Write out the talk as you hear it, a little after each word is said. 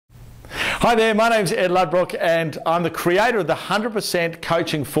Hi there, my name's Ed Ludbrook and I'm the creator of the 100%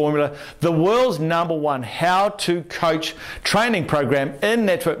 Coaching Formula, the world's #1 how to coach training program in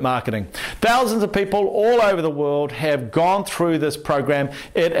network marketing. Thousands of people all over the world have gone through this program.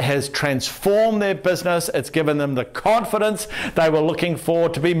 It has transformed their business. It's given them the confidence they were looking for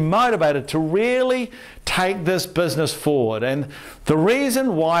to be motivated to really take this business forward. And the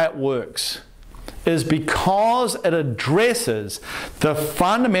reason why it works is because it addresses the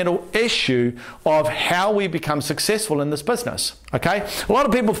fundamental issue of how we become successful in this business. Okay, a lot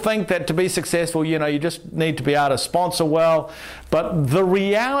of people think that to be successful, you just need to be able to sponsor well, but the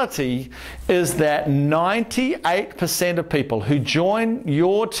reality is that 98% of people who join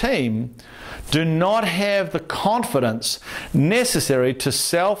your team do not have the confidence necessary to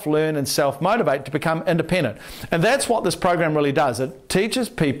self-learn and self-motivate to become independent. And that's what this program really does. It teaches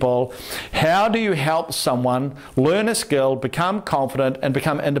people how do you help someone learn a skill, become confident, and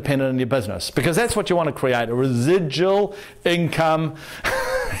become independent in your business. Because that's what you want to create, a residual income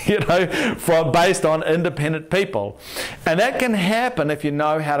based on independent people. And that can happen if you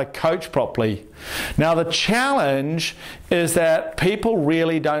know how to coach properly. Now the challenge is that people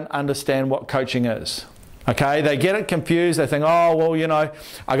really don't understand what coaching is. Okay, they get it confused. They think, oh, well,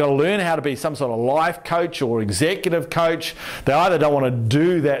 I got to learn how to be some sort of life coach or executive coach. They either don't want to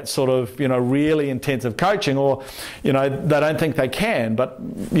do that sort of, really intensive coaching, or, they don't think they can. But,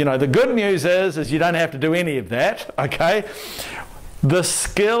 the good news is you don't have to do any of that. Okay, the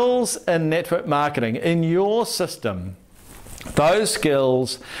skills in network marketing in your system, those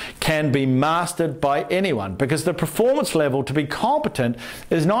skills can be mastered by anyone, because the performance level to be competent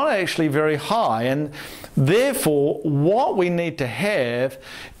is not actually very high. And therefore, what we need to have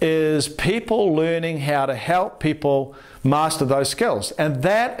is people learning how to help people master those skills. And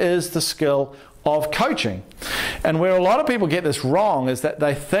that is the skill of coaching. And where a lot of people get this wrong is that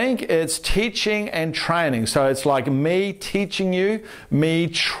they think it's teaching and training. So it's like me teaching you, me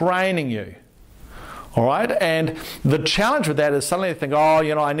training you. All right, and the challenge with that is suddenly they think, oh,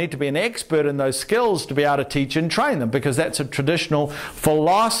 I need to be an expert in those skills to be able to teach and train them, because that's a traditional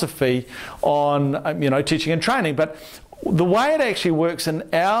philosophy on, teaching and training. But the way it actually works in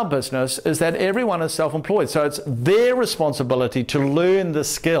our business is that everyone is self-employed, so it's their responsibility to learn the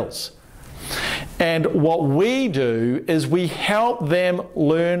skills. And what we do is we help them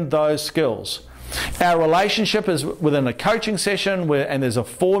learn those skills. Our relationship is within a coaching session, and there's a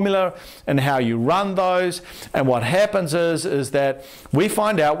formula in how you run those. And what happens is that we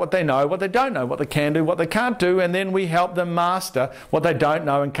find out what they know, what they don't know, what they can do, what they can't do, and then we help them master what they don't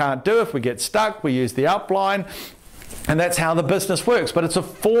know and can't do. If we get stuck, we use the upline. And that's how the business works. But it's a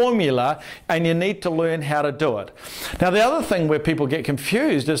formula, and you need to learn how to do it. Now, the other thing where people get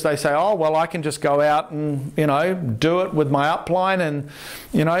confused is they say, oh, well, I can just go out and, do it with my upline, and,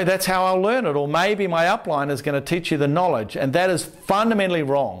 that's how I'll learn it. Or maybe my upline is going to teach you the knowledge. And that is fundamentally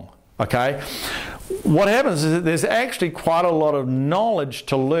wrong, okay? What happens is that there's actually quite a lot of knowledge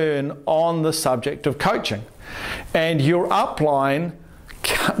to learn on the subject of coaching. And your upline,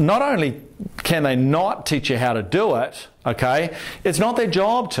 not only can they not teach you how to do it, okay, it's not their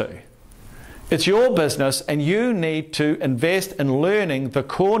job to. It's your business, and you need to invest in learning the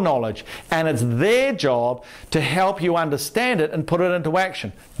core knowledge, and it's their job to help you understand it and put it into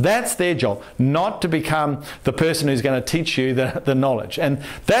action. That's their job, not to become the person who's going to teach you the knowledge. And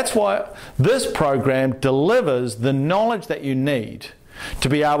that's why this program delivers the knowledge that you need to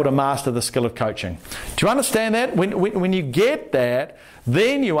be able to master the skill of coaching. Do you understand that? When you get that,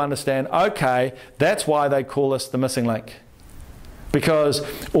 then you understand, okay, that's why they call this the missing link. Because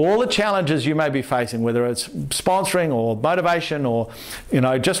all the challenges you may be facing, whether it's sponsoring or motivation or,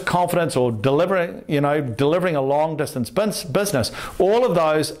 just confidence or delivering a long distance business, all of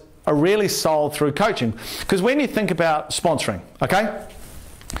those are really solved through coaching. Because when you think about sponsoring, okay,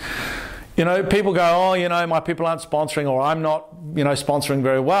 people go, oh, my people aren't sponsoring, or I'm not, sponsoring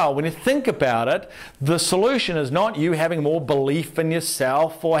very well. When you think about it, the solution is not you having more belief in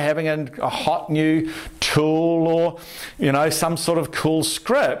yourself, or having a hot new tool, or, some sort of cool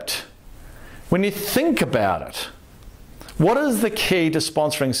script. When you think about it, what is the key to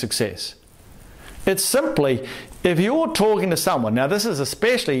sponsoring success? It's simply, if you're talking to someone, now this is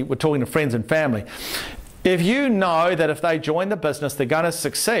especially, we're talking to friends and family, if you know that if they join the business, they're going to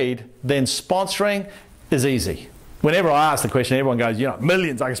succeed, then sponsoring is easy. Whenever I ask the question, everyone goes,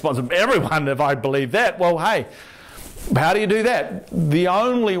 millions, I can sponsor everyone if I believe that. Well, hey, how do you do that? The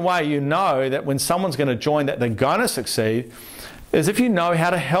only way you know that when someone's going to join that they're going to succeed is if you know how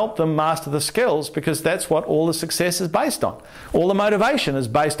to help them master the skills, because that's what all the success is based on. All the motivation is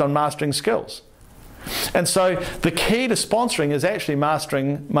based on mastering skills. And so the key to sponsoring is actually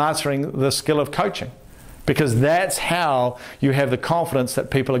mastering the skill of coaching, because that's how you have the confidence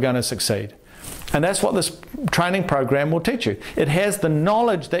that people are going to succeed. And that's what this training program will teach you. It has the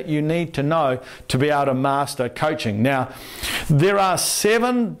knowledge that you need to know to be able to master coaching. Now, there are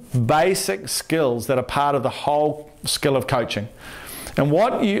 7 basic skills that are part of the whole skill of coaching. And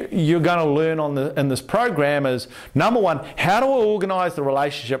what you're going to learn in this program is, number one, how to organize the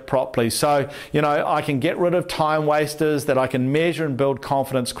relationship properly. So, I can get rid of time wasters, that I can measure and build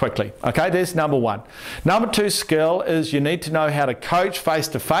confidence quickly. Okay, there's number one. Number 2 skill is you need to know how to coach face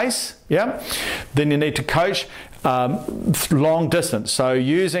to face. Yeah. Then you need to coach long distance, so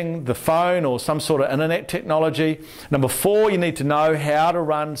using the phone or some sort of internet technology. Number 4, you need to know how to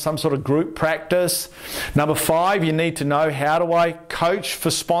run some sort of group practice. Number 5, you need to know how do I coach for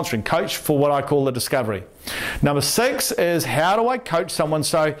sponsoring, coach for what I call the discovery. Number 6 is how do I coach someone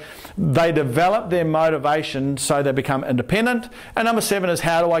so they develop their motivation so they become independent. And number 7 is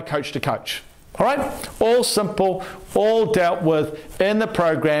how do I coach to coach. All right, all simple, all dealt with in the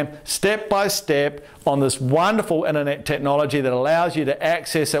program, step by step, on this wonderful internet technology that allows you to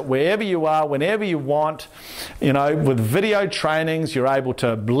access it wherever you are, whenever you want. With video trainings, you're able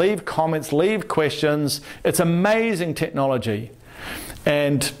to leave comments, leave questions. It's amazing technology.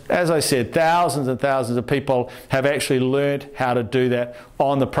 And as I said, thousands and thousands of people have actually learned how to do that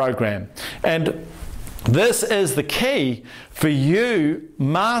on the program. And this is the key for you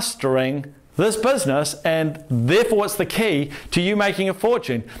mastering this business, and therefore it's the key to you making a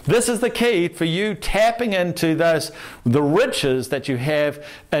fortune. This is the key for you tapping into the riches that you have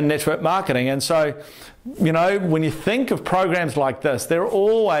in network marketing. And so, when you think of programs like this, they're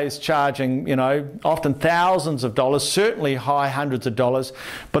always charging, often thousands of dollars, certainly high hundreds of dollars.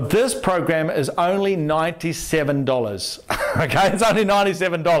 But this program is only $97. Okay, it's only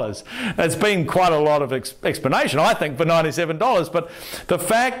 $97. It's been quite a lot of explanation, I think, for $97. But the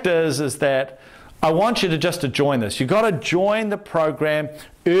fact is that I want you to just to join this. You've got to join the program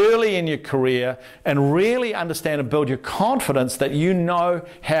early in your career and really understand and build your confidence that you know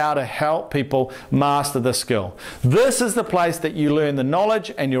how to help people master the skill. This is the place that you learn the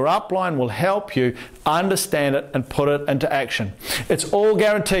knowledge, and your upline will help you understand it and put it into action. It's all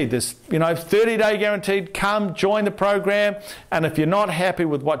guaranteed. There's 30-day guaranteed. Come join the program, and if you're not happy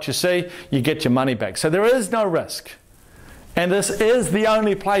with what you see, you get your money back. So there is no risk. And this is the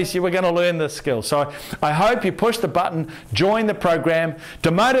only place you are going to learn this skill. So I hope you push the button, join the program.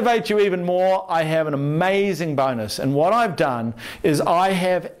 To motivate you even more, I have an amazing bonus. And what I've done is I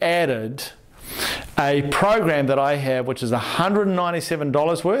have added a program that I have, which is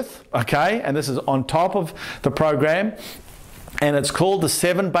 $197 worth, okay? And this is on top of the program. And it's called the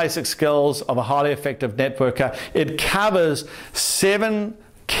 7 Basic Skills of a Highly Effective Networker. It covers 7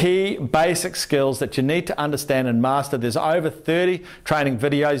 key basic skills that you need to understand and master. There's over 30 training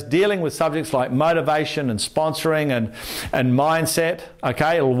videos dealing with subjects like motivation and sponsoring and mindset.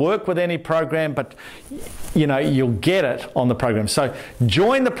 Okay, it'll work with any program, but you'll get it on the program. So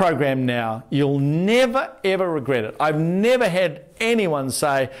join the program now. You'll never ever regret it. I've never had anyone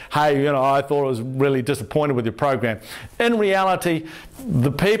say, hey, I thought I was really disappointed with your program. In reality,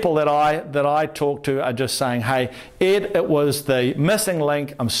 the people that I talk to are just saying, hey, Ed, it was the missing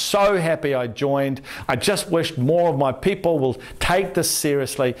link. I'm so happy I joined. I just wish more of my people will take this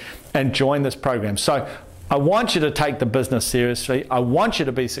seriously and join this program. So I want you to take the business seriously. I want you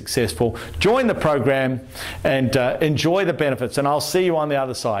to be successful. Join the program and enjoy the benefits, and I'll see you on the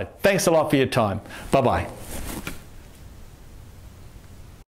other side. Thanks a lot for your time. Bye-bye.